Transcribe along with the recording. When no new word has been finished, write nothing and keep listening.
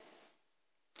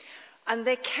And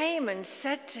they came and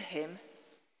said to him,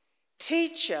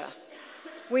 "Teacher,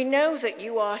 we know that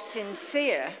you are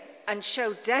sincere and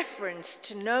show deference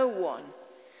to no one,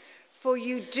 for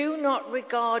you do not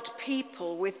regard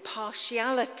people with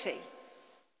partiality,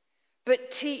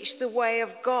 but teach the way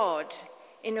of God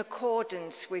in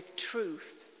accordance with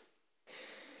truth.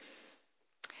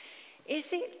 Is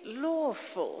it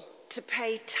lawful to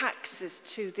pay taxes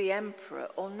to the emperor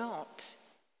or not?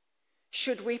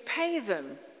 Should we pay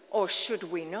them or should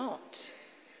we not?"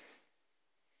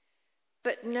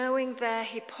 But knowing their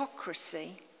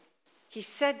hypocrisy, he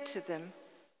said to them,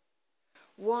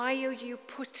 "Why are you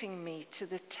putting me to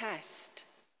the test?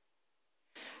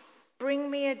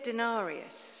 Bring me a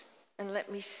denarius and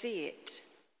let me see it."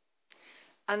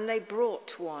 And they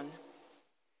brought one.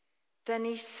 Then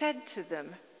he said to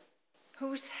them,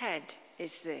 "Whose head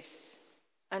is this,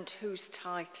 and whose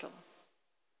title?"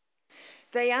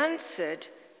 They answered,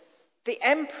 "The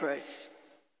emperor's."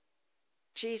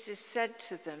 Jesus said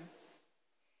to them,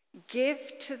 "Give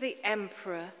to the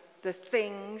emperor the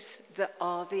things that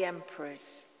are the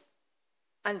emperor's,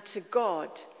 and to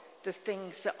God the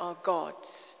things that are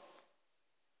God's."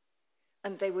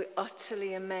 And they were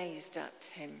utterly amazed at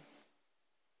him.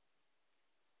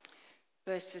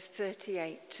 Verses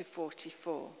 38 to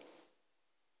 44.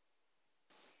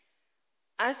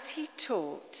 As he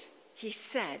taught, he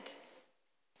said,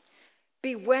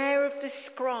 "Beware of the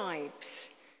scribes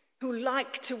who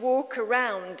like to walk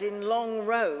around in long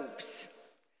robes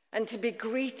and to be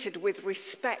greeted with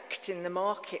respect in the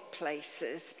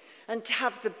marketplaces and to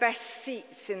have the best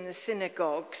seats in the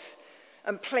synagogues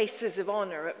and places of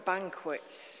honor at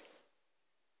banquets.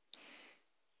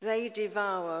 They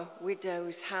devour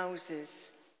widows' houses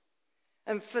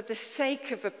and for the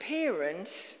sake of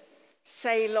appearance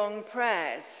say long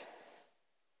prayers.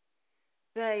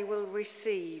 They will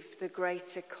receive the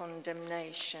greater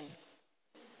condemnation."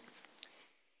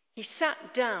 He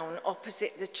sat down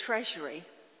opposite the treasury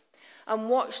and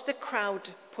watched the crowd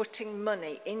putting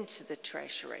money into the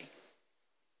treasury.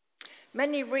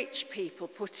 Many rich people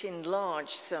put in large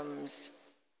sums.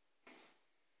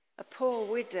 A poor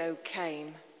widow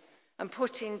came and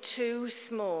put in 2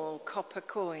 small copper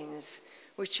coins,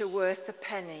 which are worth a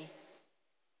penny.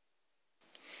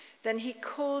 Then he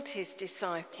called his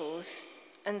disciples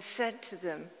and said to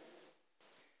them,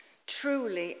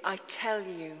 "Truly, I tell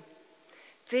you,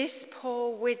 this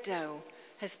poor widow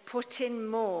has put in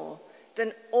more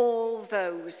than all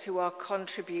those who are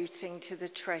contributing to the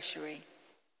treasury.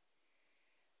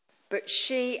 But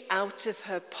she, out of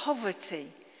her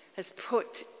poverty, has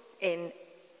put in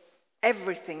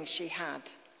everything she had,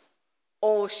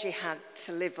 all she had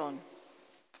to live on."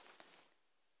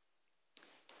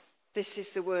 This is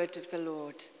the word of the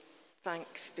Lord.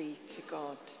 Thanks be to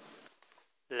God.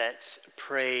 Let's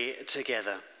pray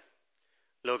together.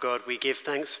 Lord God, we give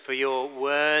thanks for your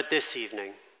word this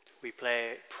evening. We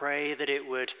pray that it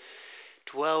would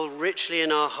dwell richly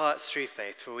in our hearts through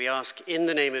faith, for we ask in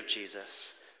the name of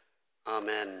Jesus.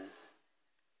 Amen.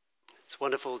 It's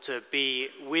wonderful to be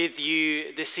with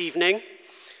you this evening.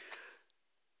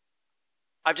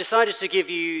 I've decided to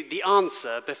give you the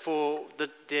answer before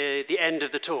the end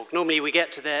of the talk. Normally we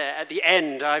get to there at the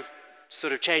end. I've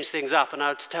sort of changed things up, and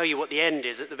I'll tell you what the end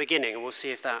is at the beginning, and we'll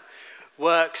see if that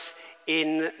works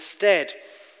instead.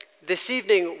 This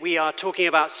evening we are talking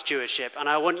about stewardship, and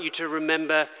I want you to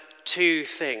remember 2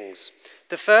 things.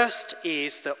 The first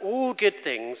is that all good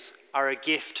things are a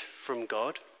gift from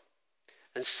God.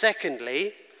 And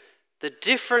secondly, the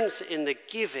difference in the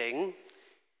giving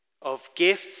of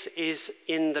gifts is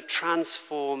in the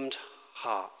transformed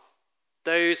heart.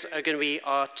 Those are going to be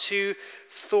our 2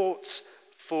 thoughts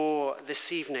for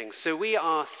this evening. So we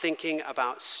are thinking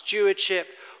about stewardship,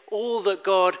 all that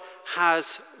God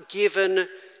has given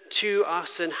to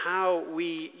us and how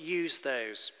we use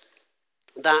those.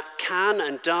 That can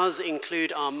and does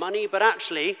include our money, but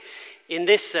actually in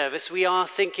this service we are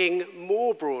thinking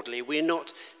more broadly. We're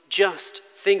not just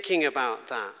thinking about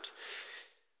that.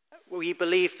 We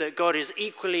believe that God is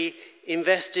equally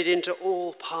invested into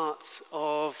all parts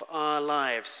of our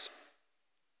lives.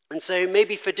 And so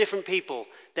maybe for different people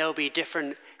there'll be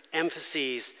different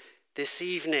emphases this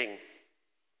evening.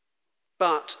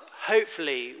 But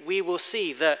hopefully we will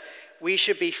see that we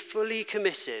should be fully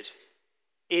committed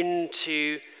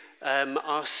into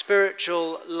our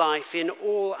spiritual life in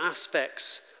all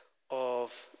aspects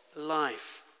of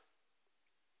life.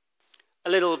 A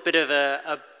little bit of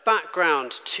a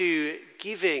background to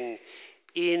giving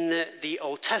in the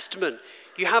Old Testament.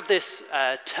 You have this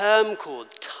term called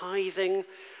tithing,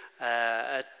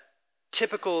 a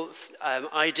typical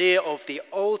idea of the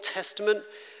Old Testament.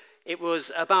 It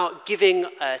was about giving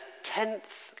a tenth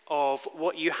of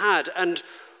what you had. And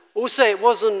also, it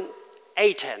wasn't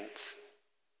a tenth.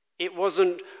 It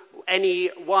wasn't any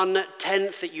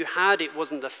 1/10 that you had. It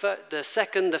wasn't the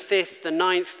second, the fifth, the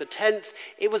ninth, the 10th.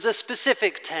 It was a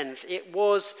specific tenth. It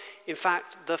was, in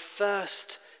fact, the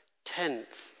first tenth.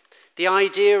 The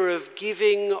idea of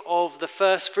giving of the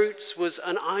first fruits was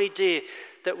an idea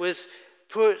that was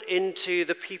put into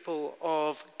the people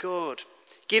of God.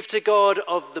 Give to God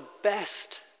of the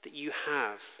best that you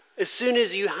have. As soon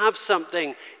as you have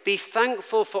something, be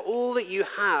thankful for all that you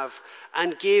have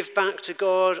and give back to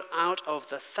God out of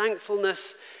the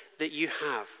thankfulness that you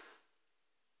have.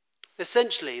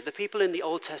 Essentially, the people in the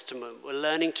Old Testament were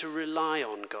learning to rely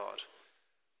on God.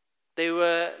 They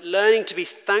were learning to be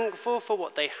thankful for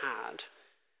what they had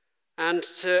and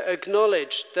to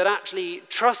acknowledge that actually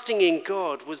trusting in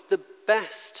God was the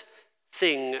best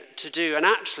thing to do. And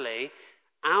actually,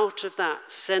 out of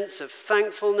that sense of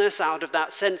thankfulness, out of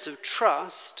that sense of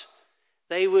trust,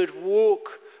 they would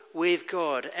walk with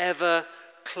God ever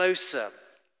closer.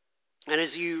 And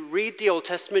as you read the Old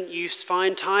Testament, you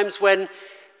find times when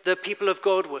the people of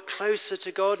God were closer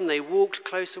to God and they walked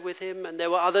closer with him, and there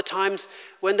were other times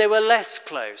when they were less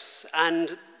close,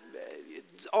 and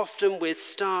often with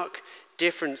stark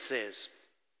differences.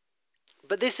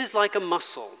 But this is like a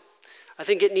muscle. I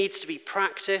think it needs to be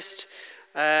practiced,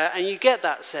 and you get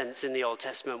that sense in the Old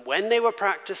Testament. When they were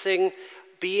practicing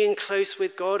being close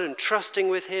with God and trusting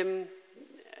with him,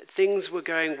 things were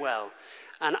going well.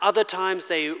 And other times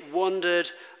they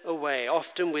wandered away,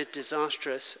 often with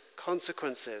disastrous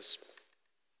consequences.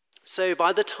 So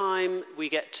by the time we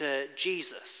get to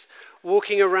Jesus,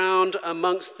 walking around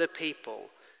amongst the people,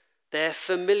 they're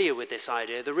familiar with this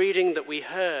idea. The reading that we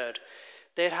heard,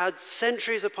 they'd had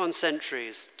centuries upon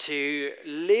centuries to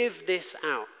live this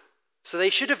out. So they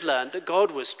should have learned that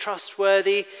God was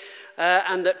trustworthy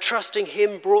and that trusting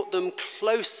him brought them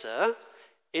closer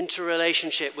into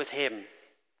relationship with him.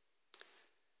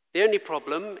 The only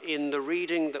problem in the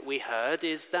reading that we heard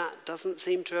is that doesn't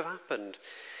seem to have happened.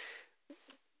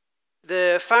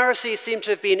 The Pharisees seem to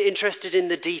have been interested in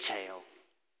the detail,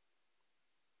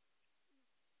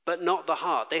 but not the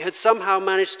heart. They had somehow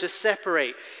managed to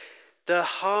separate the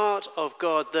heart of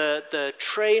God, the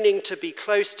training to be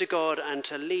close to God and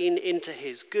to lean into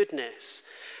his goodness,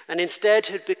 and instead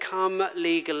had become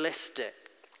legalistic.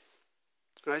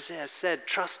 Isaiah said,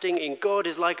 trusting in God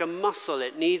is like a muscle.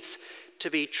 It needs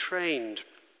to be trained.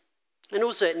 And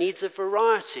also it needs a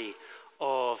variety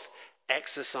of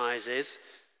exercises.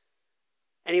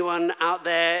 Anyone out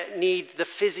there need the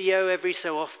physio every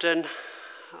so often?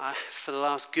 For the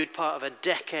last good part of a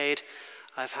decade,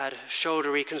 I've had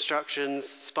shoulder reconstructions,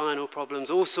 spinal problems,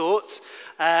 all sorts,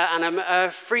 and I'm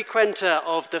a frequenter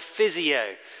of the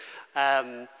physio.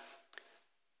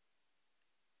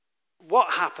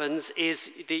 What happens is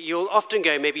that you'll often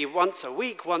go maybe once a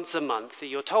week, once a month, that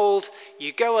you're told,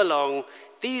 you go along,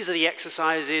 these are the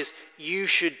exercises you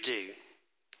should do.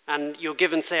 And you're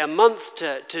given, say, a month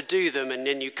to do them, and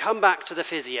then you come back to the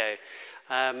physio.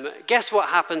 Guess what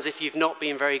happens if you've not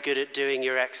been very good at doing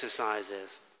your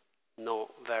exercises? Not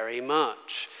very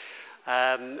much.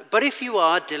 But if you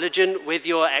are diligent with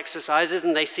your exercises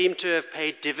and they seem to have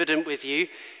paid dividend with you,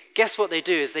 guess what they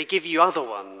do is they give you other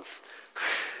ones.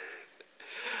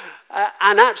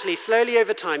 And actually, slowly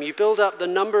over time, you build up the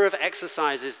number of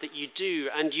exercises that you do,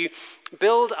 and you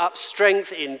build up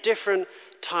strength in different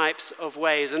types of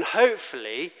ways. And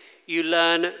hopefully, you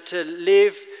learn to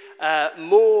live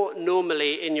more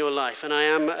normally in your life. And I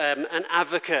am an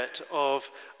advocate of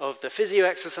the physio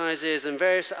exercises and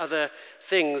various other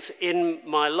things in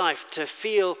my life to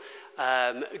feel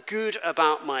good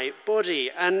about my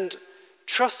body. And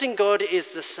trusting God is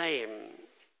the same.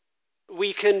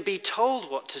 We can be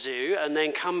told what to do and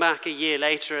then come back a year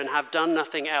later and have done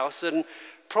nothing else, and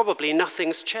probably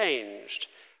nothing's changed.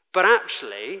 But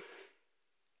actually,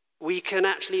 we can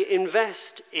actually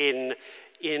invest in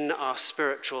our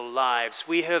spiritual lives.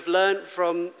 We have learned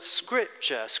from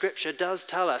Scripture. Scripture does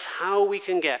tell us how we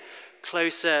can get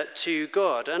closer to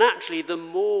God. And actually, the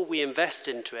more we invest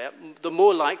into it, the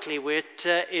more likely we're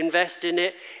to invest in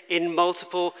it in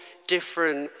multiple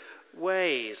different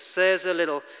ways. So there's a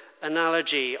little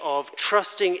analogy of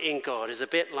trusting in God is a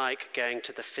bit like going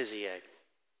to the physio.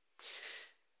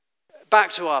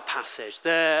 Back to our passage.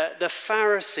 The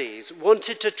Pharisees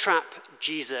wanted to trap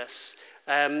Jesus,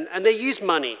 and they used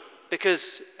money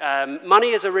because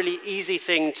money is a really easy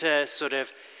thing to sort of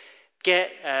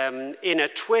get in a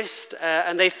twist,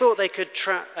 and they thought they could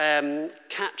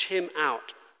catch him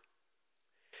out.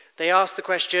 They asked the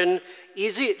question,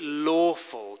 is it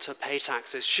lawful to pay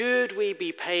taxes? Should we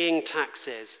be paying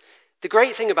taxes? The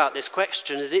great thing about this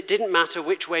question is it didn't matter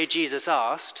which way Jesus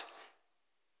asked.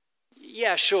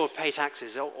 Yeah, sure, pay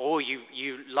taxes. Or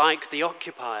you like the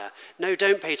occupier. No,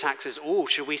 don't pay taxes. Or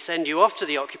should we send you off to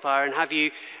the occupier and have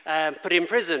you put in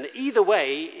prison? Either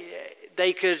way,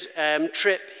 they could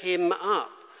trip him up.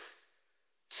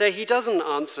 So he doesn't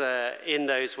answer in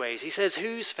those ways. He says,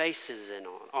 whose face is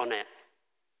on it?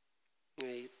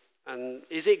 And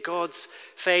is it God's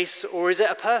face or is it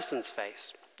a person's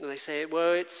face? And they say,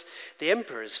 well, it's the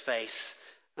emperor's face.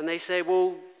 And they say,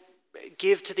 well,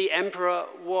 give to the emperor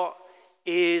what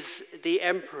is the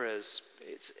emperor's.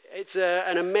 It's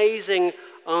an amazing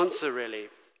answer, really.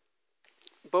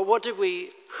 But what did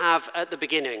we have at the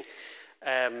beginning?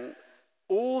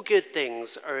 All good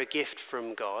things are a gift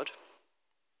from God.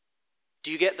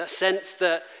 Do you get that sense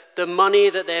that the money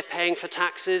that they're paying for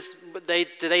taxes,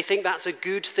 do they think that's a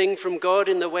good thing from God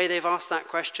in the way they've asked that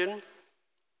question?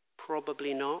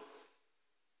 Probably not.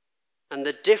 And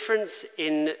the difference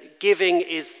in giving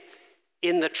is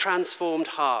in the transformed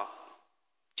heart.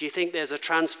 Do you think there's a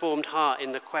transformed heart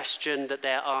in the question that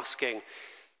they're asking?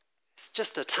 It's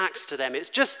just a tax to them. It's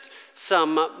just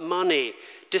some money.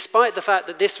 Despite the fact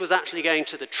that this was actually going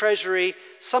to the treasury,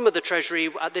 some of the treasury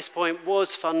at this point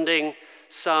was funding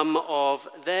some of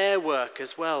their work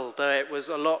as well, though it was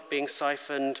a lot being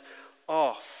siphoned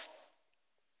off.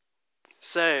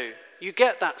 So you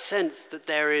get that sense that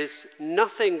there is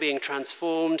nothing being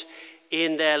transformed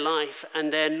in their life,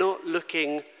 and they're not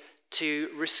looking to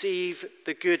receive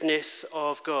the goodness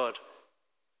of God.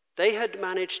 They had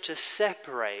managed to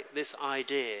separate this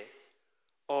idea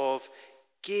of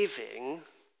giving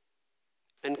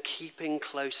and keeping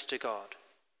close to God.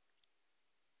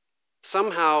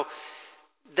 Somehow,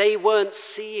 they weren't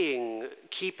seeing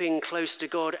keeping close to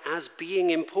God as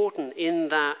being important in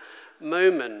that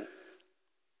moment.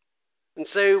 And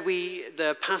so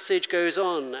the passage goes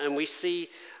on and we see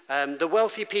the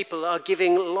wealthy people are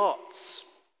giving lots.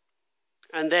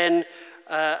 And then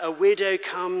a widow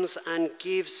comes and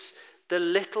gives the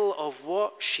little of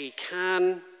what she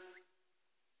can.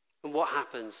 And what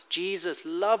happens? Jesus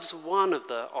loves one of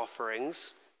the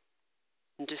offerings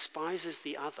and despises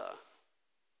the other.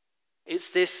 It's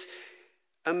this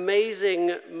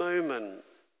amazing moment.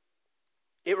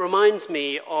 It reminds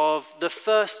me of the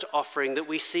first offering that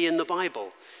we see in the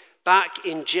Bible. Back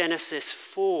in Genesis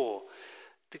 4,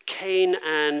 the Cain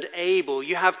and Abel.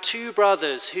 You have two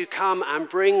brothers who come and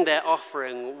bring their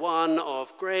offering, one of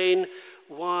grain,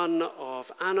 one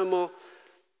of animal.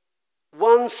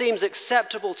 One seems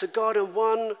acceptable to God and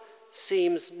one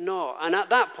seems not. And at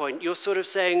that point, you're sort of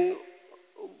saying,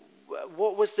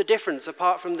 what was the difference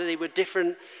apart from that they were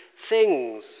different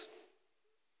things?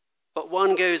 But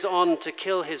one goes on to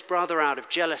kill his brother out of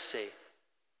jealousy,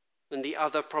 and the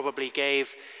other probably gave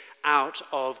out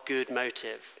of good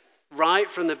motive. Right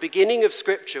from the beginning of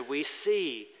Scripture, we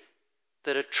see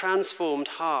that a transformed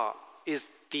heart is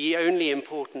the only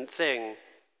important thing,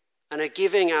 and a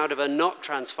giving out of a not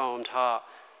transformed heart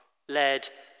led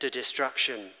to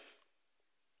destruction.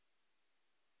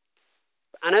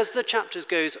 And as the chapters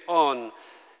goes on,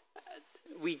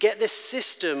 we get this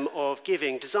system of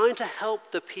giving designed to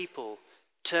help the people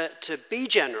to be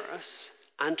generous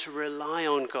and to rely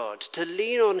on God, to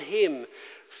lean on Him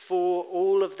for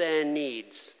all of their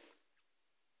needs.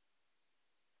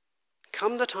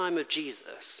 Come the time of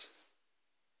Jesus,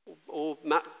 or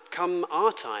come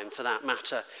our time for that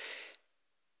matter,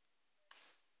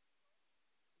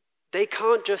 they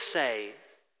can't just say,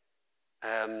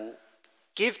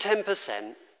 give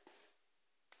 10%,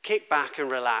 kick back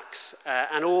and relax,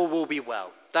 and all will be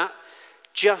well. That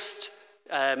just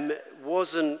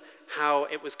wasn't how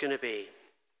it was going to be.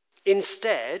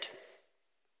 Instead,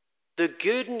 the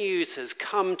good news has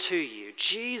come to you.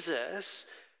 Jesus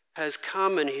has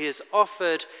come and He has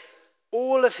offered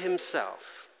all of Himself.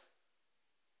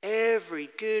 Every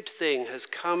good thing has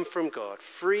come from God.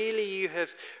 Freely you have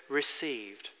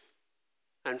received,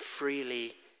 and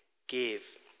freely give.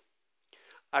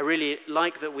 I really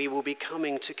like that we will be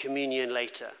coming to communion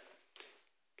later.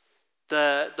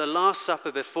 The Last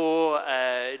Supper before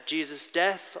Jesus'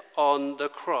 death on the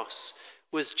cross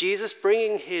was Jesus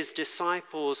bringing His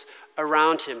disciples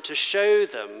around Him to show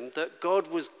them that God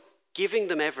was giving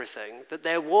them everything, that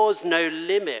there was no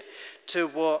limit to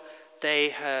what they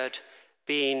had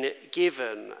been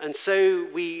given. And so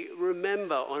we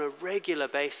remember on a regular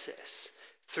basis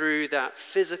through that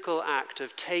physical act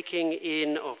of taking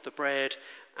in of the bread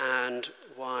and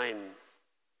wine.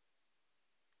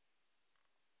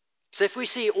 So if we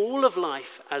see all of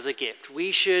life as a gift,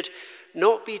 we should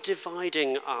not be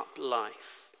dividing up life.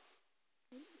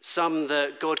 Some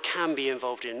that God can be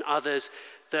involved in, others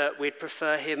that we'd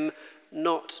prefer him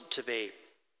not to be.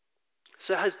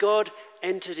 So has God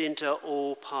entered into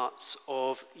all parts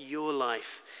of your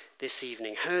life this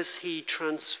evening? Has he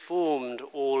transformed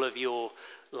all of your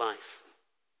life?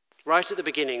 Right at the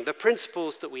beginning, the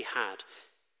principles that we had.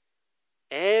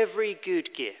 Every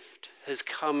good gift has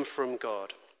come from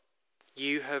God.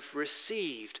 You have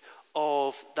received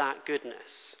of that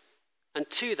goodness. And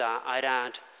to that I'd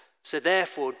add, so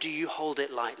therefore do you hold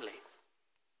it lightly?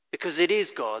 Because it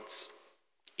is God's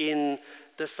in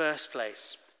the first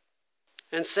place.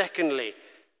 And secondly,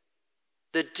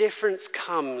 the difference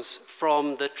comes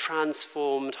from the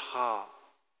transformed heart.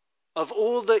 Of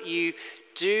all that you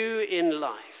do in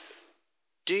life,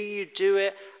 do you do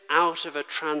it out of a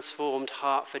transformed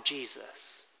heart for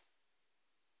Jesus?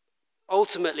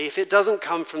 Ultimately, if it doesn't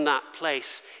come from that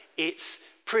place, it's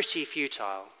pretty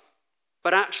futile.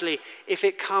 But actually, if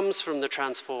it comes from the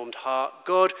transformed heart,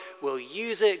 God will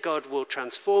use it, God will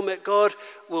transform it, God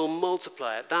will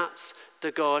multiply it. That's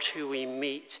the God who we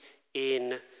meet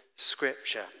in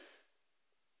Scripture.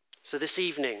 So this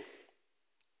evening,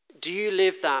 do you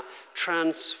live that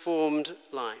transformed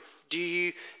life? Do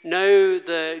you know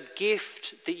the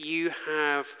gift that you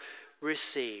have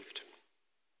received?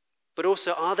 But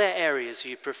also, are there areas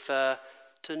you prefer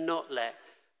to not let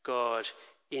God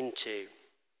into?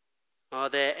 Are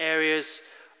there areas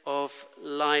of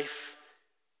life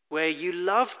where you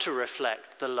love to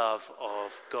reflect the love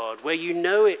of God, where you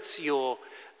know it's your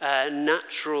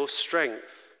natural strength?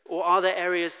 Or are there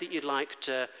areas that you'd like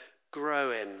to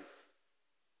grow in?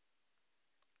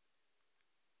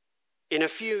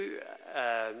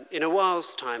 In a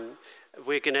while's time,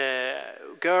 we're going to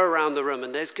go around the room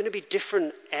and there's going to be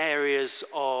different areas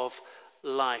of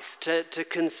life to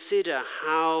consider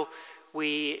how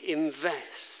we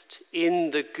invest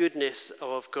in the goodness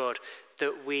of God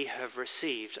that we have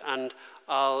received. And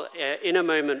I'll, in a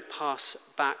moment, pass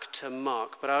back to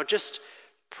Mark, but I'll just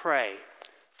pray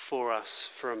for us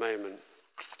for a moment.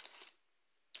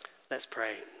 Let's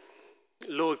pray.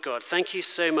 Lord God, thank you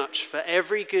so much for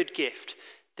every good gift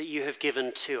that you have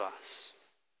given to us.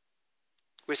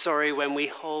 We're sorry when we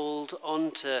hold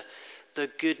on to the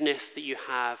goodness that you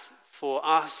have for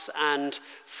us and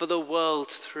for the world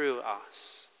through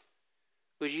us.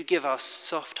 Would you give us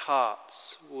soft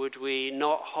hearts? Would we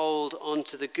not hold on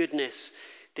to the goodness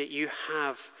that you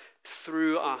have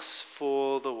through us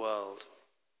for the world?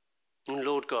 And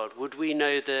Lord God, would we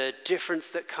know the difference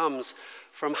that comes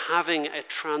from having a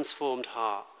transformed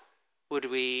heart? Would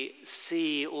we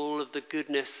see all of the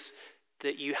goodness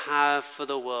that you have for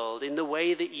the world in the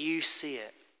way that you see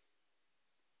it?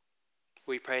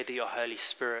 We pray that your Holy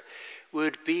Spirit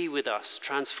would be with us,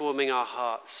 transforming our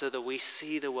hearts so that we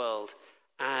see the world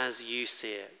as you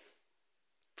see it.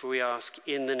 For we ask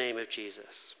in the name of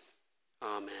Jesus.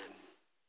 Amen.